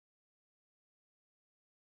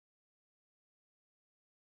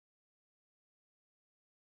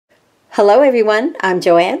Hello everyone, I'm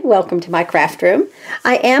Joanne. Welcome to my craft room.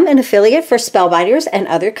 I am an affiliate for Spellbinders and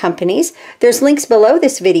other companies. There's links below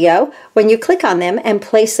this video. When you click on them and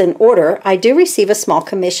place an order, I do receive a small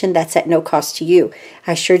commission that's at no cost to you.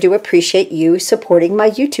 I sure do appreciate you supporting my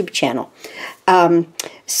YouTube channel.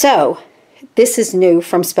 So this is new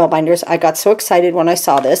from Spellbinders. I got so excited when I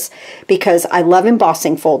saw this because I love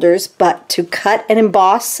embossing folders, but to cut and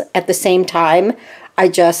emboss at the same time, I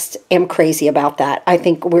just am crazy about that. I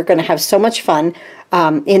think we're going to have so much fun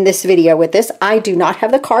in this video with this. I do not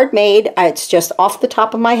have the card made. It's just off the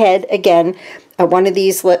top of my head. Again, one of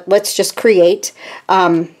these, let's just create.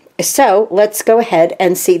 So let's go ahead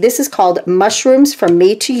and see. This is called Mushrooms From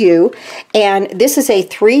Me to You. And this is a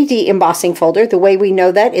 3D embossing folder. The way we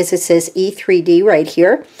know that is it says E3D right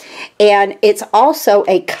here. And it's also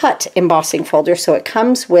a cut embossing folder. So it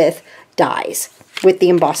comes with dies with the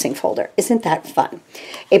embossing folder. Isn't that fun?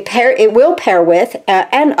 It will pair with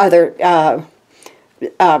and other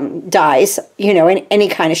dies, you know, in any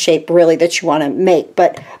kind of shape really that you want to make.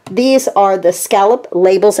 But these are the Scallop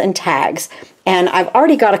labels and tags. And I've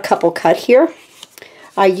already got a couple cut here.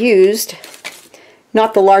 I used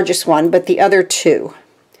not the largest one, but the other two.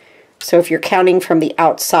 So if you're counting from the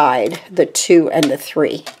outside, the 2 and the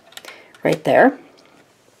 3 right there.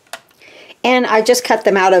 And I just cut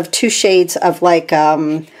them out of 2 shades of like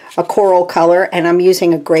a coral color, and I'm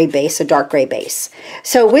using a gray base, a dark gray base.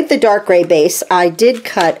 So with the dark gray base, I did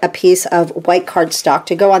cut a piece of white cardstock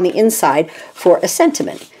to go on the inside for a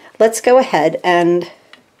sentiment. Let's go ahead and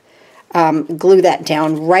glue that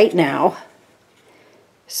down right now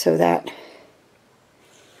so that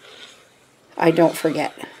I don't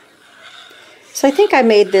forget. So I think I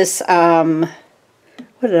made this, what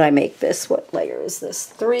did I make this? What layer is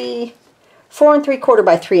this? 4 3/4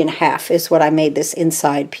 by 3 1/2 is what I made this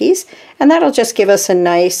inside piece, and that'll just give us a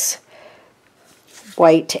nice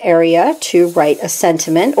white area to write a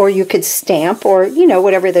sentiment, or you could stamp, or you know,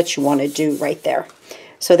 whatever that you want to do right there.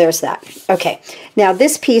 So there's that. Okay, now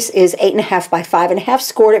this piece is 8 1/2 by 5 1/2,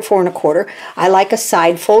 scored at 4 1/4. I like a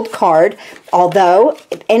side fold card, although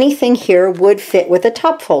anything here would fit with a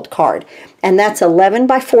top fold card. And that's 11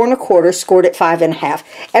 by 4 1/4, scored at 5 1/2.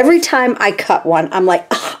 Every time I cut one, I'm like,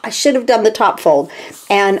 oh, I should have done the top fold.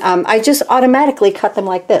 And I just automatically cut them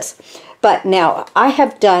like this. But now, I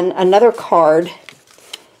have done another card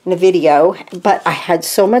in a video, but I had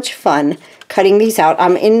so much fun cutting these out.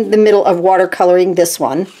 I'm in the middle of watercoloring this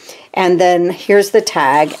one. And then here's the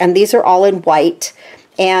tag. And these are all in white.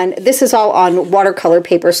 And this is all on watercolor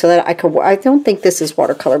paper so that I don't think this is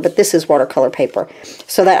watercolor, but this is watercolor paper,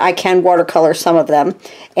 so that I can watercolor some of them.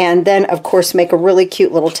 And then, of course, make a really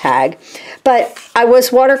cute little tag. But I was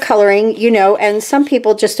watercoloring, you know, and some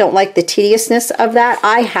people just don't like the tediousness of that.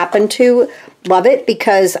 I happen to love it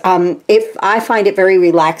because if I find it very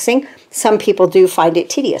relaxing, some people do find it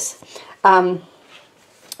tedious.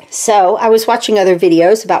 So I was watching other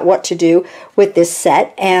videos about what to do with this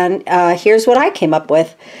set, and here's what I came up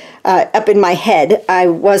with. Up in my head, I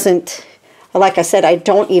wasn't, like I said, I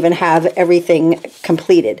don't even have everything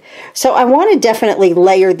completed. So I want to definitely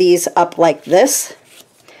layer these up like this.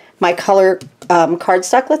 My color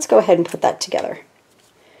cardstock, let's go ahead and put that together.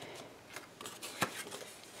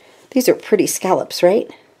 These are pretty scallops, right?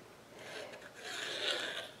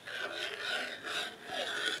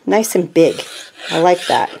 Nice and big. I like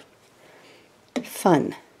that.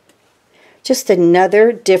 Fun. Just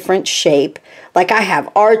another different shape. Like I have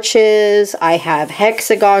arches, I have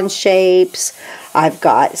hexagon shapes, I've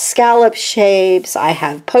got scallop shapes, I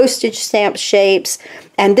have postage stamp shapes,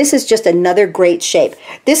 and this is just another great shape.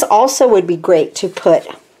 This also would be great to put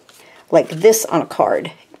like this on a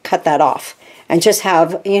card. Cut that off. And just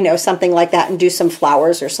have, you know, something like that and do some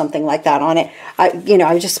flowers or something like that on it. You know,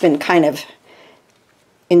 I've just been kind of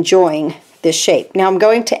enjoying this shape. Now I'm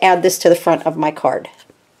going to add this to the front of my card.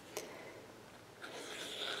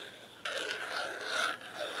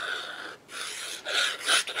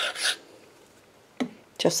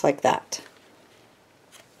 Just like that.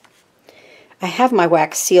 I have my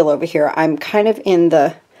wax seal over here. I'm kind of in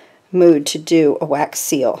the mood to do a wax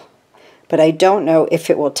seal, but I don't know if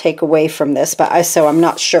it will take away from this, but so I'm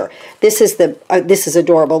not sure. This is the this is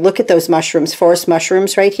adorable. Look at those mushrooms, forest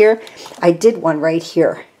mushrooms right here. I did one right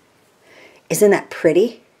here. Isn't that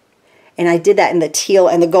pretty? And I did that in the teal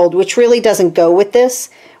and the gold, which really doesn't go with this.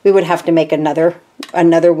 We would have to make another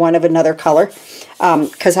one of another color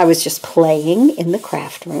because I was just playing in the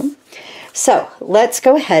craft room. So let's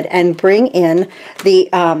go ahead and bring in the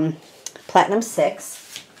Platinum 6.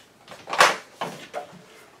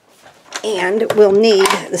 And we'll need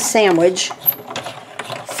the sandwich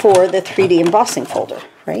for the 3D embossing folder,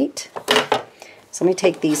 right? So let me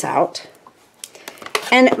take these out.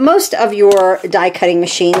 And most of your die cutting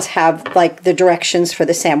machines have like the directions for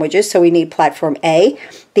the sandwiches. So we need platform A,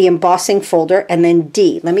 the embossing folder, and then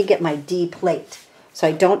D. Let me get my D plate. So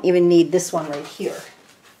I don't even need this one right here.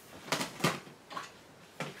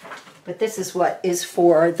 But this is what is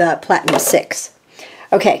for the Platinum 6.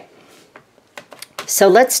 Okay, so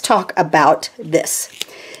let's talk about this.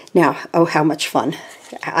 Now, oh, how much fun.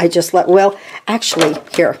 I just well, actually,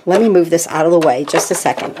 here, let me move this out of the way just a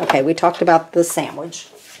second. Okay, we talked about the sandwich.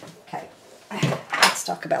 Okay, let's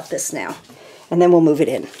talk about this now, and then we'll move it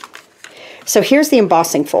in. So here's the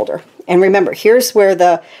embossing folder. And remember, here's where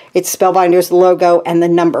it's Spellbinders logo and the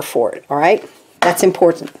number for it, all right? That's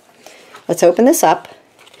important. Let's open this up.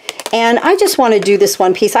 And I just want to do this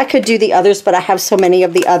one piece. I could do the others, but I have so many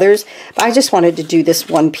of the others. But I just wanted to do this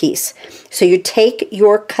one piece. So you take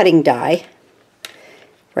your cutting die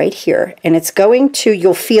right here, and it's going to,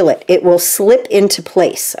 you'll feel it. It will slip into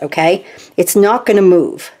place, okay? It's not going to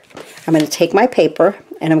move. I'm going to take my paper,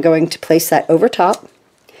 and I'm going to place that over top,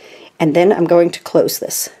 and then I'm going to close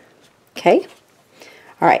this, okay?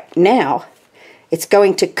 All right, now it's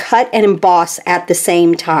going to cut and emboss at the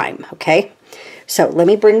same time, okay? So let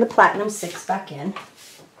me bring the Platinum 6 back in,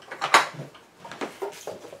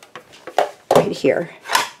 right here,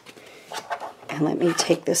 and let me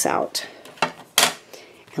take this out.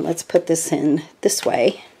 And let's put this in this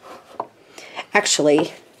way.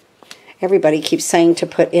 Actually, everybody keeps saying to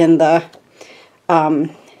put in the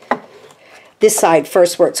this side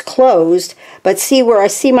first where it's closed, but see where I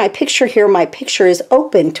see my picture here, my picture is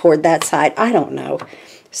open toward that side. I don't know.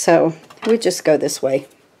 So we just go this way.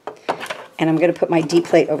 And I'm going to put my D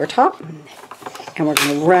plate over top, and we're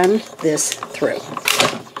going to run this through,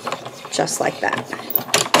 just like that.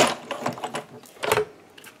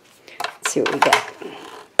 Let's see what we get.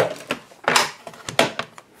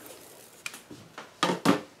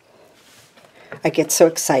 I get so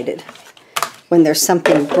excited when there's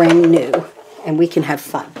something brand new and we can have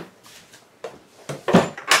fun.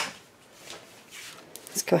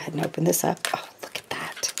 Let's go ahead and open this up. Oh, look at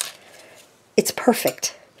that. It's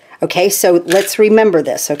perfect. Okay, so let's remember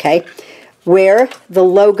this, okay? Where the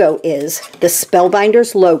logo is, the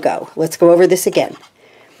Spellbinders logo. Let's go over this again.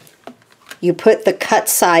 You put the cut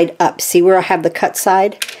side up. See where I have the cut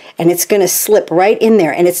side? And it's going to slip right in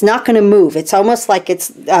there, and it's not going to move. It's almost like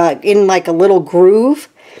it's in like a little groove.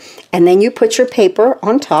 And then you put your paper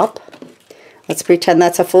on top. Let's pretend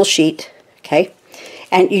that's a full sheet, okay?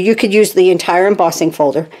 And you could use the entire embossing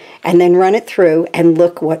folder and then run it through, and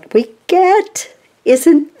look what we get.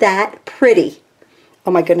 Isn't that pretty?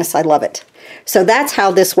 Oh my goodness, I love it. So that's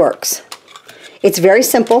how this works. It's very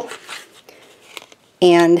simple.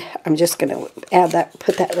 And I'm just going to add that,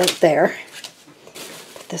 put that right there.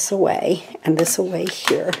 Put this away and this away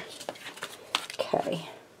here. Okay.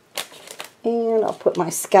 And I'll put my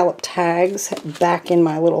scallop tags back in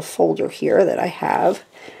my little folder here that I have,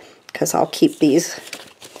 because I'll keep these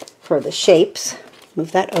for the shapes.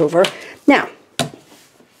 Move that over. Now,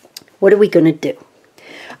 what are we going to do?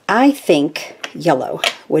 I think yellow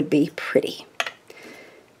would be pretty.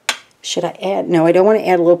 Should I add? No, I don't want to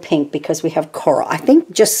add a little pink because we have coral. I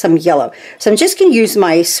think just some yellow. So I'm just going to use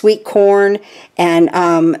my sweet corn, and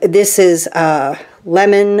this is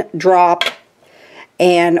lemon drop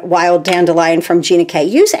and wild dandelion from Gina K.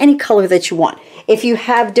 Use any color that you want. If you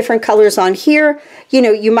have different colors on here, you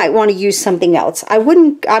know, you might want to use something else. I'm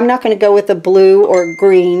not going to go with a blue or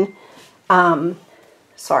green.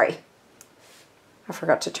 Sorry. I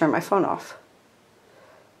forgot to turn my phone off.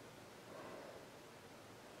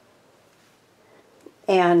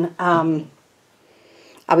 And I'll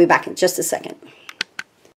be back in just a second.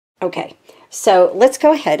 Okay, so let's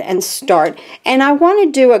go ahead and start. And I want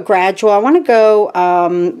to do a gradual. I want to go,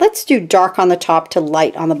 let's do dark on the top to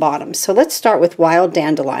light on the bottom. So let's start with wild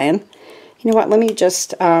dandelion. You know what, let me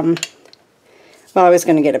just, well, I was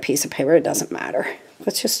going to get a piece of paper. It doesn't matter.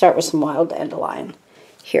 Let's just start with some wild dandelion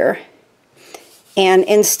here. And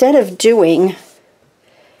instead of doing,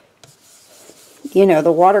 you know,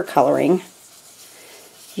 the watercoloring,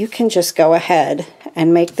 you can just go ahead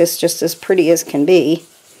and make this just as pretty as can be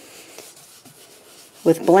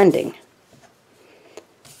with blending.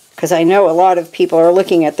 Because I know a lot of people are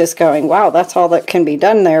looking at this going, wow, that's all that can be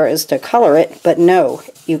done there is to color it. But no,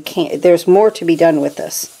 you can't. There's more to be done with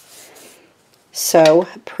this. So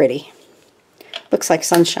pretty. Looks like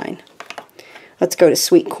sunshine. Let's go to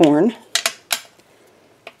sweet corn.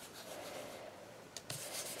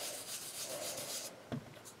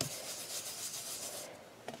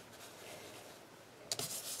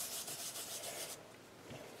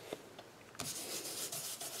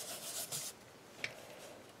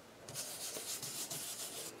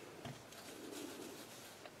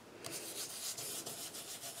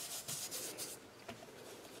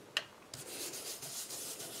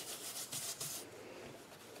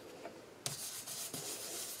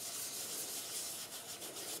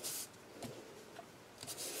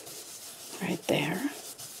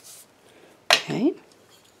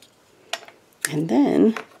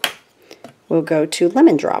 then we'll go to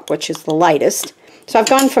Lemon Drop, which is the lightest. So I've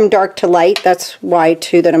gone from dark to light. That's why,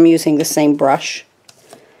 too, that I'm using the same brush.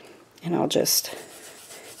 And I'll just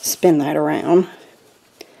spin that around.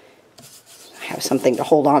 I have something to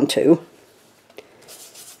hold on to.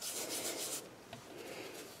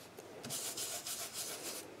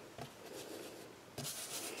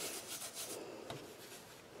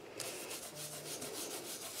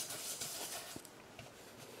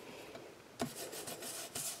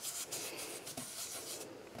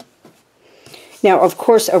 Now, of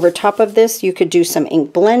course, over top of this, you could do some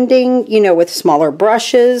ink blending, you know, with smaller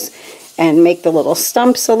brushes and make the little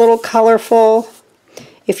stumps a little colorful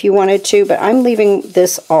if you wanted to, but I'm leaving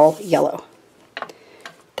this all yellow.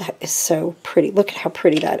 That is so pretty. Look at how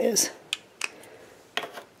pretty that is.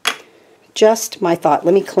 Just my thought.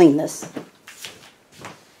 Let me clean this.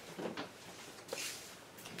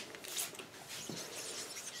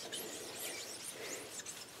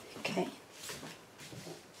 Okay.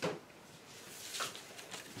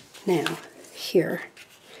 Now, here.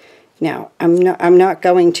 Now, I'm not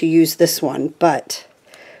going to use this one, but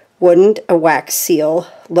wouldn't a wax seal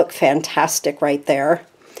look fantastic right there?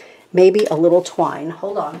 Maybe a little twine.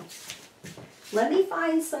 Hold on. Let me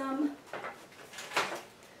find some.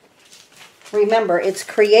 Remember, it's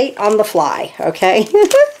create on the fly, okay?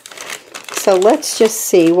 So let's just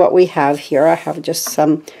see what we have here. I have just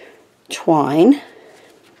some twine.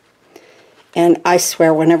 And I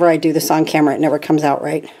swear, whenever I do this on camera, it never comes out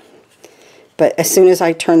right. But as soon as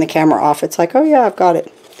I turn the camera off, it's like, oh yeah, I've got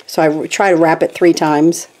it. So I try to wrap it 3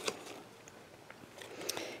 times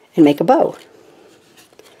and make a bow.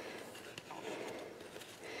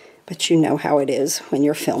 But you know how it is when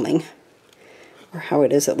you're filming, or how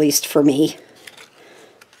it is at least for me.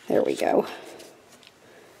 There we go.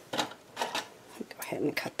 Go ahead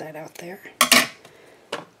and cut that out there.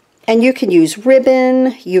 And you can use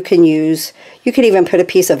ribbon, you could even put a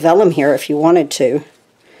piece of vellum here if you wanted to.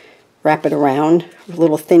 Wrap it around, a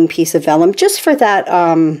little thin piece of vellum, just for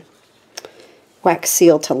that wax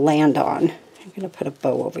seal to land on. I'm going to put a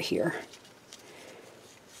bow over here.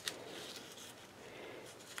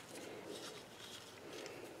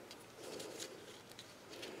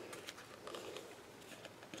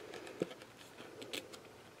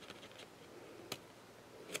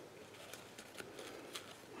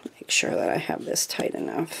 Make sure that I have this tight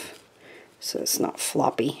enough so it's not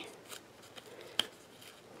floppy.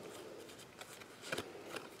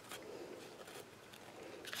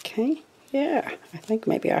 Okay, yeah, I think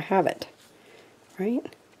maybe I have it, right?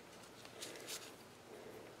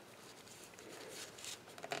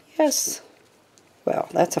 Yes. Well,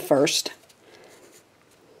 that's a first.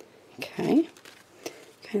 Okay,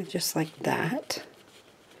 kind of just like that.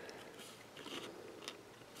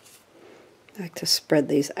 I like to spread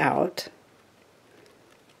these out.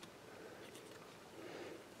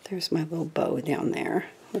 There's my little bow down there.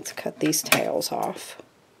 Let's cut these tails off.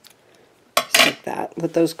 Like that.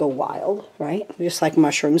 Let those go wild, right? Just like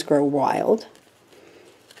mushrooms grow wild.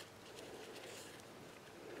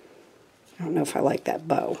 I don't know if I like that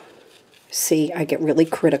bow. See, I get really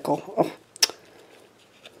critical. Oh.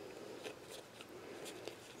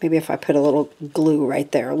 Maybe if I put a little glue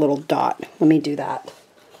right there, a little dot. Let me do that.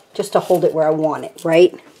 Just to hold it where I want it,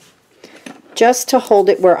 right? Just to hold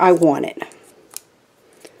it where I want it.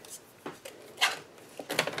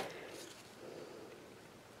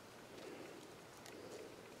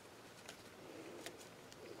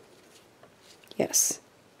 Yes.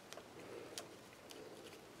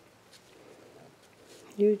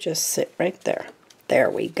 You just sit right there. There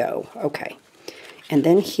we go. Okay. And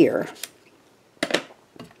then here.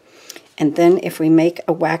 And then if we make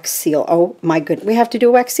a wax seal, oh my goodness, we have to do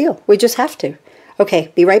a wax seal. We just have to.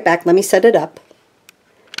 Okay, be right back. Let me set it up.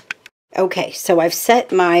 Okay, so I've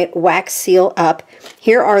set my wax seal up.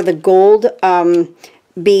 Here are the gold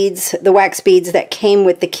beads, the wax beads that came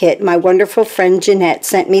with the kit. My wonderful friend Jeanette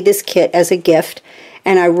sent me this kit as a gift,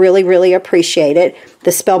 and I really, really appreciate it.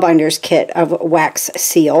 The Spellbinders kit of wax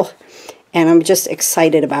seal, and I'm just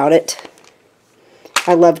excited about it.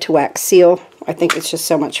 I love to wax seal. I think it's just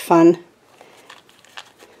so much fun.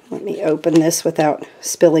 Let me open this without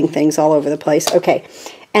spilling things all over the place. Okay,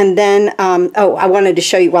 and then, oh, I wanted to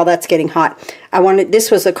show you while that's getting hot.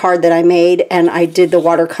 This was a card that I made, and I did the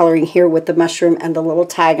watercoloring here with the mushroom and the little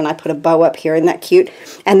tag, and I put a bow up here. Isn't that cute?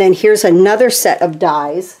 And then here's another set of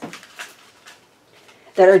dies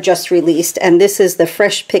that are just released, and this is the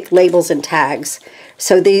Fresh Pick Labels and Tags.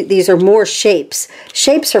 So these are more shapes.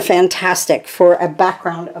 Shapes are fantastic for a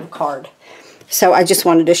background of a card. So I just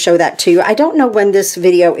wanted to show that to you. I don't know when this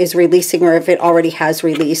video is releasing or if it already has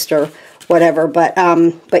released or whatever. But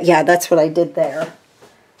yeah, that's what I did there.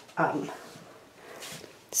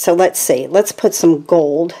 So let's see. Let's put some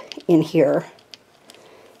gold in here.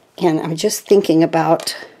 And I'm just thinking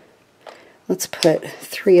about, let's put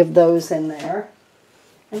 3 of those in there.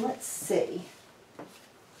 And let's see.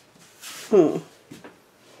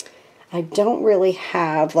 I don't really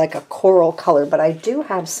have like a coral color, but I do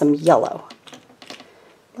have some yellow.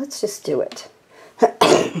 Let's just do it.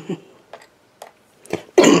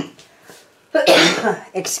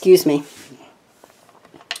 Excuse me.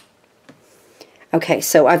 Okay,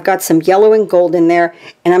 so I've got some yellow and gold in there,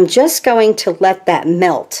 and I'm just going to let that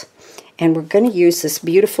melt. And we're going to use this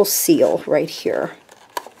beautiful seal right here.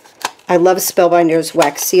 I love Spellbinders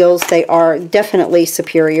wax seals. They are definitely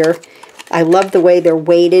superior. I love the way they're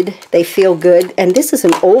weighted. They feel good. And this is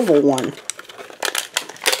an oval one.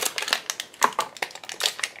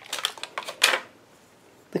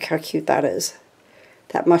 Look how cute that is.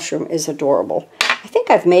 That mushroom is adorable. I think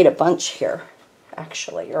I've made a bunch here,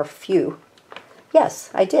 actually, or a few. Yes,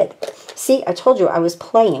 I did. See, I told you I was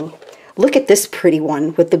playing. Look at this pretty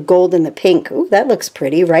one with the gold and the pink. Ooh, that looks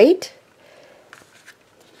pretty, right?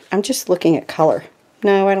 I'm just looking at color.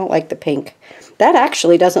 No, I don't like the pink. That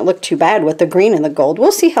actually doesn't look too bad with the green and the gold.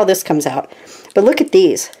 We'll see how this comes out. But look at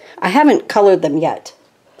these. I haven't colored them yet.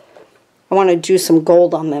 I want to do some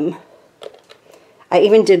gold on them. I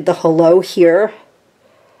even did the hello here.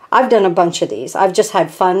 I've done a bunch of these. I've just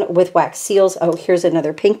had fun with wax seals. Oh, here's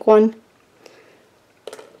another pink one.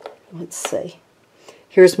 Let's see.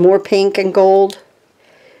 Here's more pink and gold.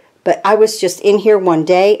 But I was just in here one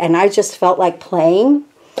day and I just felt like playing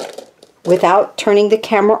without turning the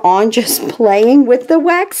camera on, just playing with the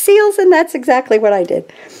wax seals, and that's exactly what I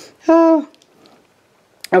did. Oh.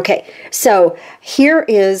 Okay, so here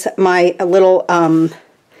is my little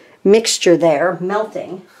mixture there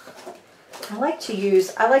melting. I like to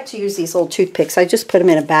use these little toothpicks. I just put them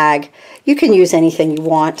in a bag. You can use anything you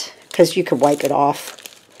want because you can wipe it off.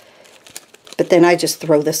 But then I just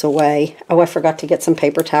throw this away. Oh, I forgot to get some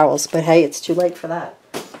paper towels, but hey, it's too late for that.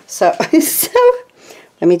 So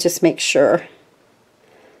let me just make sure.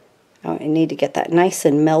 Oh, I need to get that nice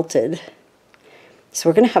and melted. So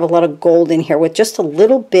we're going to have a lot of gold in here with just a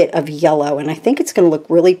little bit of yellow, and I think it's going to look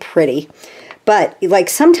really pretty. But like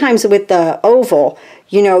sometimes with the oval,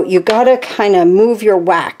 you know, you got to kind of move your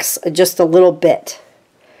wax just a little bit.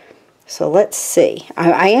 So let's see.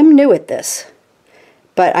 I am new at this,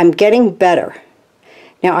 but I'm getting better.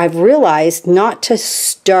 Now I've realized not to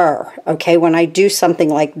stir, okay, when I do something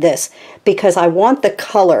like this, because I want the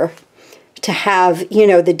color to have, you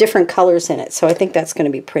know, the different colors in it. So I think that's going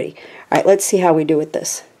to be pretty. All right, let's see how we do with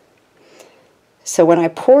this. So when I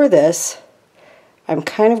pour this, I'm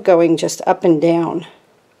kind of going just up and down.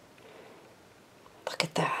 Look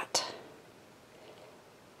at that.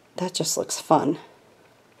 That just looks fun.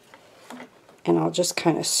 And I'll just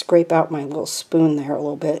kind of scrape out my little spoon there a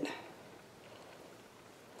little bit.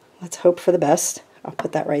 Let's hope for the best. I'll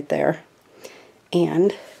put that right there.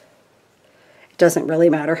 And it doesn't really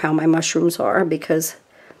matter how my mushrooms are because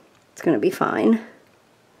it's going to be fine.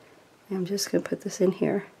 I'm just going to put this in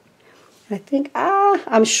here. I think,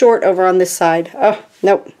 I'm short over on this side. Oh,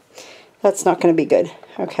 nope. That's not going to be good.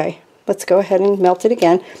 Okay, let's go ahead and melt it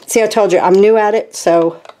again. See, I told you, I'm new at it,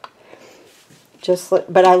 so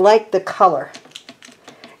but I like the color.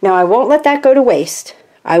 Now, I won't let that go to waste.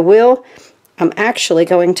 I'm actually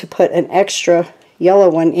going to put an extra yellow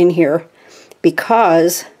one in here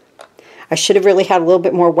because I should have really had a little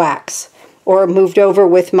bit more wax or moved over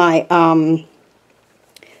with my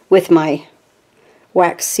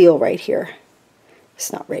wax seal right here.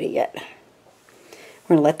 It's not ready yet.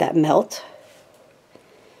 We're going to let that melt.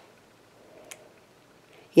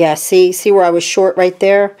 Yeah, see where I was short right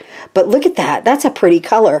there? But look at that. That's a pretty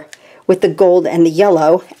color with the gold and the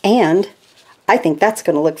yellow, and I think that's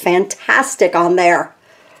going to look fantastic on there.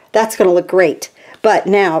 That's going to look great. But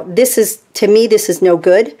now, this is, to me, this is no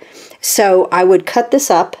good. So I would cut this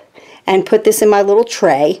up and put this in my little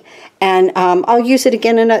tray, and I'll use it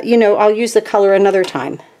again, you know, I'll use the color another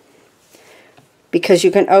time. Because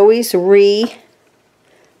you can always re-melt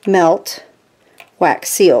wax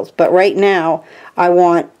seals. But right now, I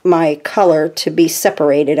want my color to be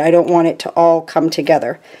separated. I don't want it to all come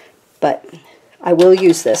together. But I will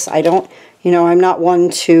use this. I don't, you know, I'm not one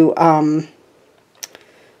to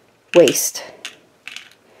waste.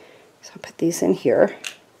 So I'll put these in here.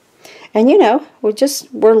 And you know,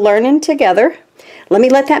 we're learning together. Let me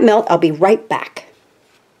let that melt. I'll be right back.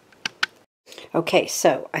 Okay,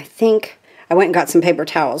 so I think I went and got some paper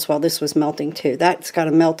towels while this was melting too. That's got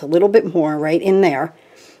to melt a little bit more right in there.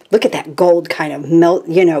 look at that gold kind of melt,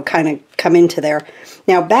 you know, kind of come into there.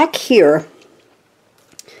 Now back here,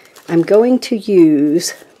 I'm going to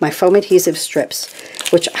use my foam adhesive strips,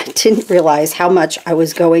 which I didn't realize how much I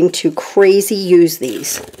was going to crazy use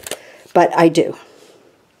these, but I do.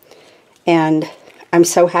 And I'm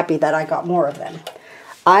so happy that I got more of them.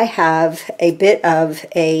 I have a bit of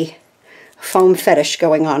a foam fetish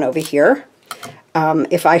going on over here.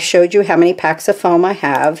 If I showed you how many packs of foam I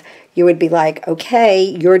have, you would be like, okay,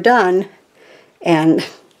 you're done.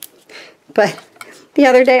 But the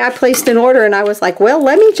other day I placed an order and I was like, well,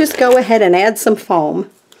 let me just go ahead and add some foam.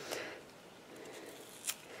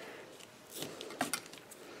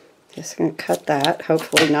 Just going to cut that,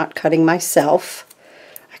 hopefully not cutting myself.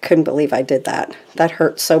 I couldn't believe I did that. That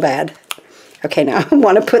hurt so bad. Okay, now I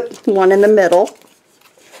want to put one in the middle.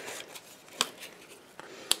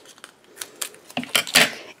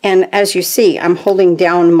 And as you see, I'm holding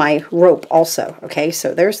down my rope also. Okay,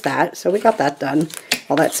 so there's that. So we got that done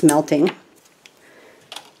while that's melting.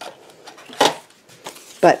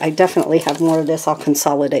 But I definitely have more of this. I'll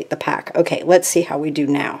consolidate the pack. Okay, let's see how we do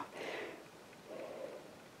now.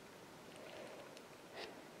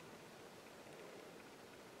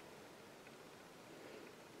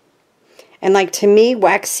 And like, to me,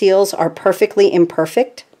 wax seals are perfectly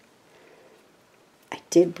imperfect. I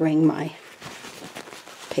did bring my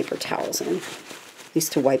paper towels in, at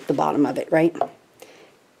least to wipe the bottom of it, right?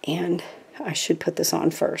 And I should put this on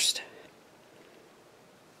first.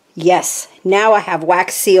 Yes, now I have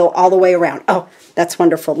wax seal all the way around. Oh, that's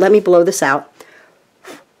wonderful. Let me blow this out.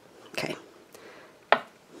 Okay.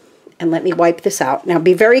 And let me wipe this out. Now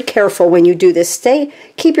be very careful when you do this.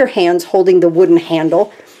 Keep your hands holding the wooden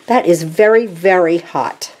handle. That is very, very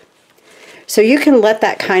hot. So you can let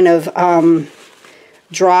that kind of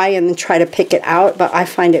dry and then try to pick it out, but I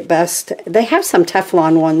find it best. They have some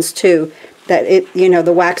Teflon ones too that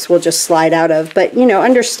the wax will just slide out of. But,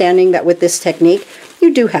 understanding that with this technique,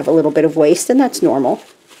 you do have a little bit of waste, and that's normal.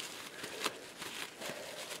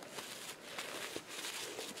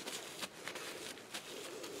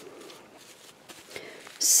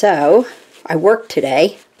 So, I worked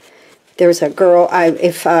today. There's a girl, I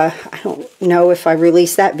don't know if I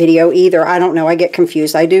released that video either. I don't know. I get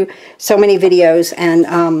confused. I do so many videos, and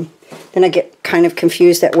then I get kind of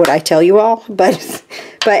confused at what I tell you all. But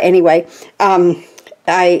anyway, I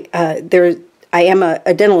am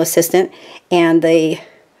a dental assistant, and the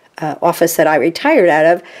office that I retired out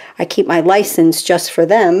of, I keep my license just for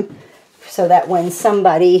them, so that when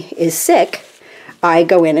somebody is sick, I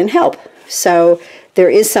go in and help. So there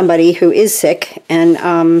is somebody who is sick,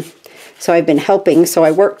 and so I've been helping. So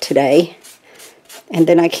I worked today, and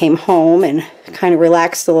then I came home and kind of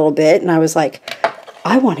relaxed a little bit, and I was like,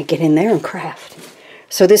 I want to get in there and craft.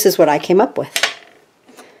 So this is what I came up with.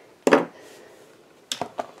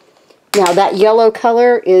 Now that yellow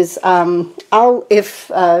color is, if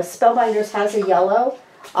Spellbinders has a yellow,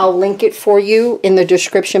 I'll link it for you in the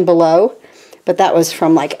description below. But that was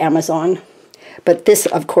from like Amazon. But this,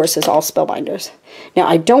 of course, is all Spellbinders. Now,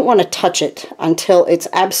 I don't want to touch it until it's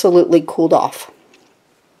absolutely cooled off.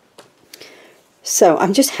 So,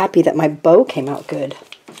 I'm just happy that my bow came out good,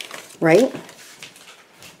 right?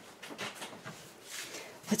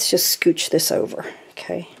 Let's just scooch this over,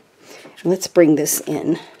 okay? And let's bring this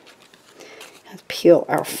in. Let's peel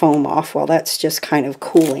our foam off while that's just kind of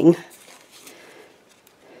cooling.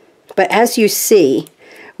 But as you see,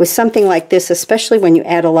 with something like this, especially when you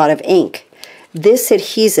add a lot of ink, this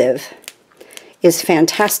adhesive is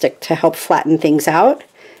fantastic to help flatten things out.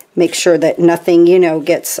 Make sure that nothing,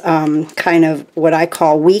 gets kind of what I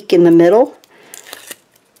call weak in the middle.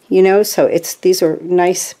 So these are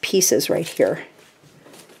nice pieces right here.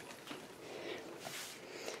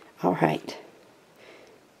 All right.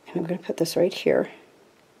 And I'm going to put this right here.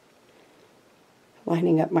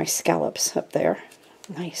 Lining up my scallops up there.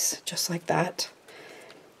 Nice, just like that.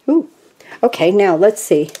 Ooh. Okay, now let's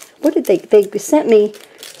see. What did they sent me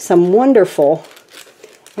some wonderful,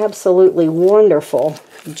 absolutely wonderful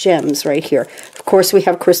gems right here. Of course, we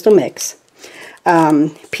have Crystal Mix,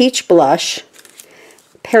 Peach Blush,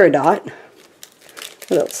 Peridot.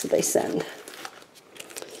 What else did they send?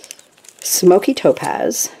 Smoky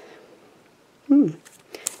Topaz,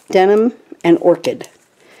 Denim, and Orchid.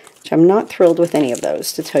 Which I'm not thrilled with any of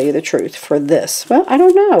those, to tell you the truth, for this. Well, I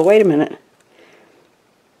don't know. Wait a minute.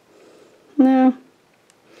 No.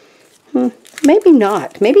 Maybe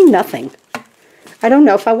not. Maybe nothing. I don't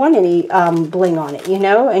know if I want any bling on it,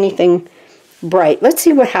 anything bright. Let's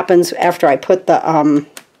see what happens after I put the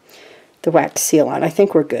wax seal on. I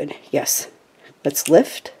think we're good. Yes. Let's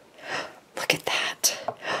lift. Look at that.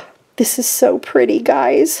 This is so pretty,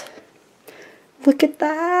 guys. Look at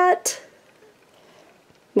that.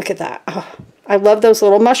 Look at that. Oh, I love those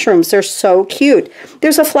little mushrooms. They're so cute.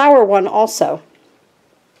 There's a flower one also.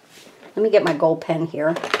 Let me get my gold pen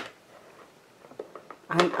here.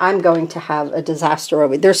 I'm going to have a disaster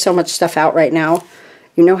over it. There's so much stuff out right now.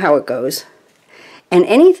 You know how it goes. And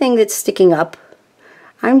anything that's sticking up,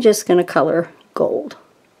 I'm just going to color gold.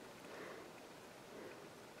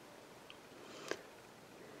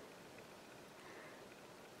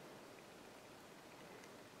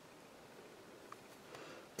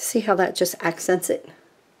 See how that just accents it?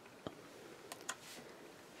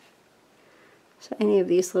 So any of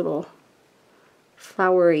these little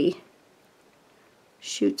flowery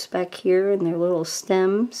shoots back here and their little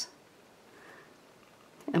stems.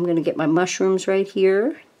 I'm going to get my mushrooms right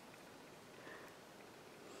here,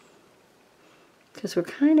 because we're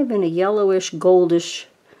kind of in a yellowish, goldish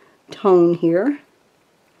tone here.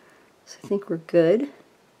 So I think we're good.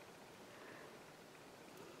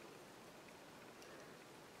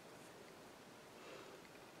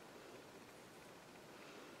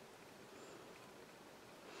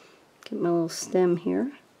 Get my little stem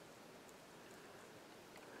here.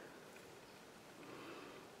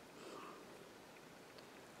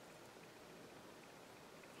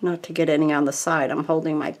 Not to get any on the side, I'm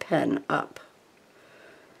holding my pen up.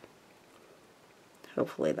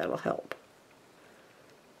 Hopefully that'll help.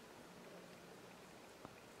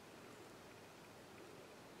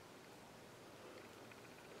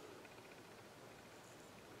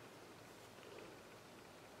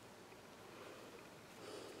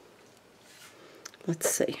 Let's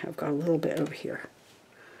see, I've got a little bit over here.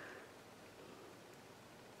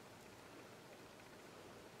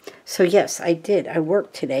 So yes, I did. I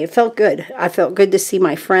worked today. It felt good. I felt good to see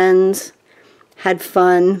my friends, had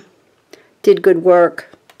fun, did good work.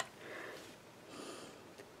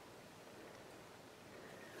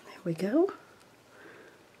 There we go.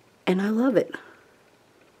 And I love it.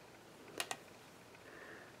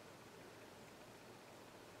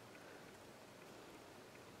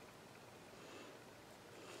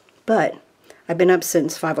 But I've been up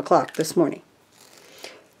since 5 o'clock this morning.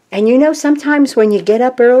 And you know, sometimes when you get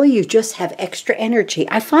up early, you just have extra energy.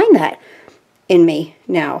 I find that in me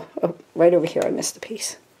now. Oh, right over here, I missed a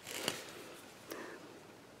piece.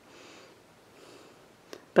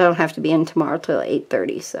 But I don't have to be in tomorrow till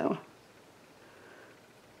 8:30, so.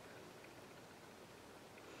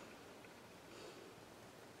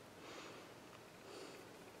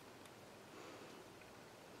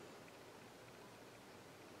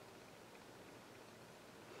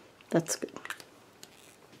 That's good.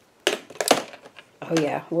 Oh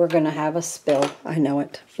yeah, we're gonna have a spill. I know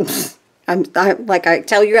it. I'm like I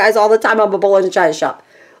tell you guys all the time, I'm a bowl in a china shop.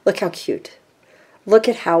 Look how cute. Look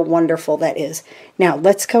at how wonderful that is. Now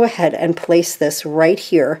let's go ahead and place this right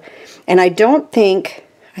here. And I think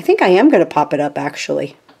I am gonna pop it up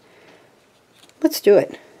actually. Let's do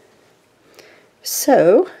it.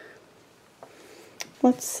 So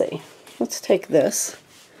let's see. Let's take this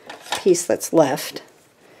piece that's left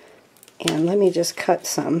and let me just cut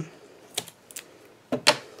some.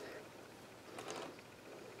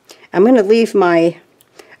 I'm going to leave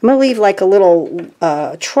like a little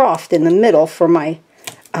trough in the middle for my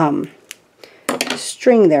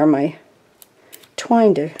string there, my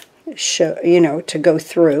twine to show, you know, to go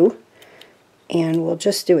through. And we'll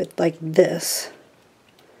just do it like this.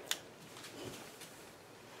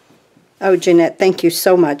 Oh, Jeanette, thank you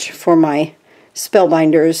so much for my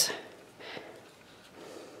Spellbinders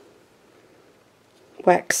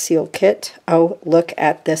wax seal kit. Oh, look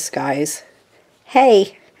at this, guys.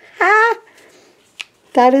 Hey. Ah,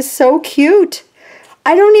 that is so cute.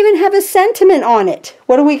 I don't even have a sentiment on it.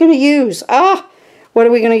 What are we going to use? What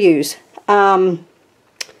are we going to use?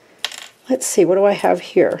 Let's see, what do I have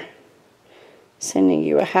here? Sending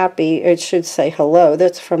you a happy, it should say hello.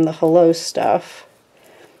 That's from the hello stuff.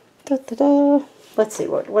 Da, da, da. Let's see,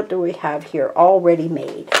 what do we have here already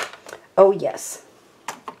made? Oh, yes.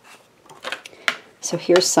 So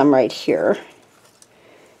here's some right here.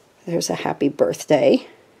 There's a happy birthday.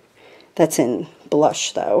 That's in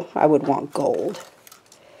blush, though. I would want gold.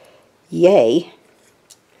 Yay.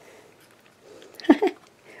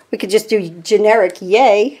 We could just do generic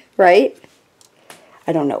yay, right?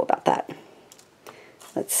 I don't know about that.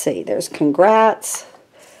 Let's see. There's congrats.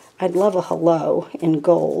 I'd love a hello in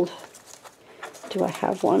gold. Do I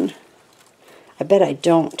have one? I bet I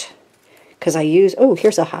don't. Because I use... Oh,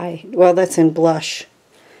 here's a hi. Well, that's in blush.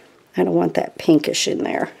 I don't want that pinkish in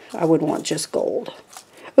there. I would want just gold.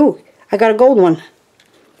 Oh, I got a gold one.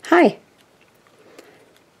 Hi.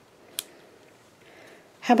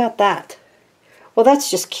 How about that? Well,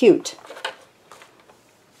 that's just cute.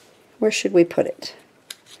 Where should we put it?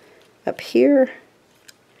 Up here.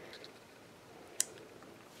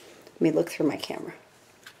 Let me look through my camera.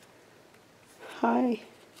 High.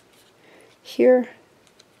 Here.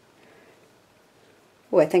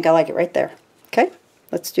 Oh, I think I like it right there. Okay,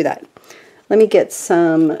 let's do that. Let me get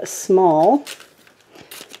some small.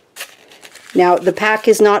 Now, the pack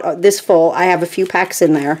is not this full. I have a few packs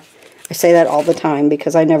in there. I say that all the time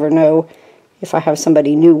because I never know if I have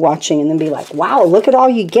somebody new watching and then be like, wow, look at all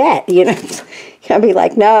you get. You know, I'll be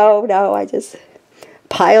like, no, I just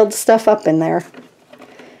piled stuff up in there.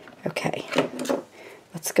 Okay,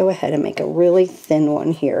 let's go ahead and make a really thin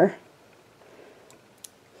one here.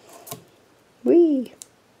 Whee!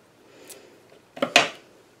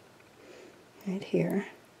 Right here.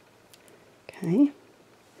 Okay.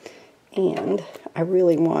 And I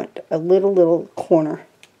really want a little corner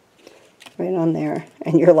right on there.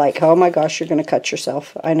 And you're like, oh my gosh, you're going to cut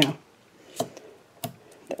yourself. I know.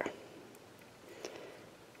 There.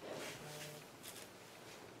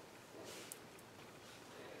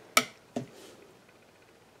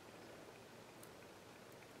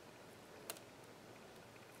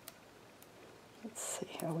 Let's see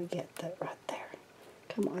how we get that right there.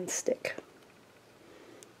 Come on, stick.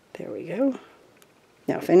 There we go.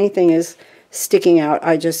 Now, if anything is sticking out,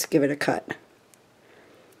 I just give it a cut.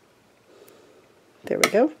 There we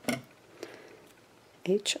go.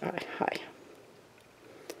 H-I, high.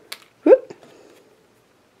 Whoop.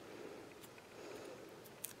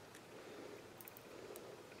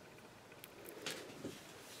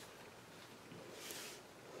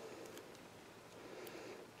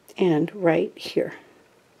 And right here.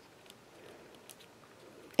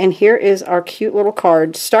 And here is our cute little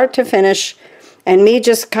card, start to finish, and me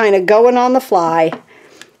just kind of going on the fly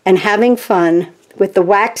and having fun with the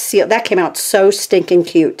wax seal. That came out so stinking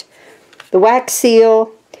cute. The wax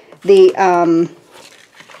seal, the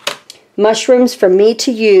mushrooms from Me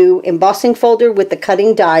to You embossing folder with the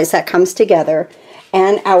cutting dies that comes together,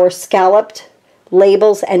 and our scalloped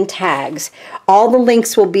labels and tags. All the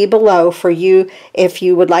links will be below for you if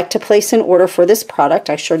you would like to place an order for this product.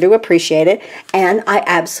 I sure do appreciate it, and I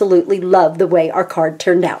absolutely love the way our card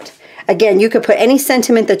turned out. Again, you could put any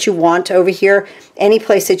sentiment that you want over here, any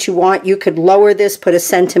place that you want. You could lower this, put a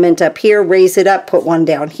sentiment up here, raise it up, put one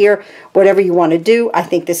down here, whatever you want to do. I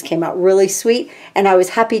think this came out really sweet, and I was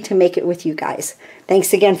happy to make it with you guys.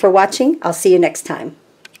 Thanks again for watching. I'll see you next time.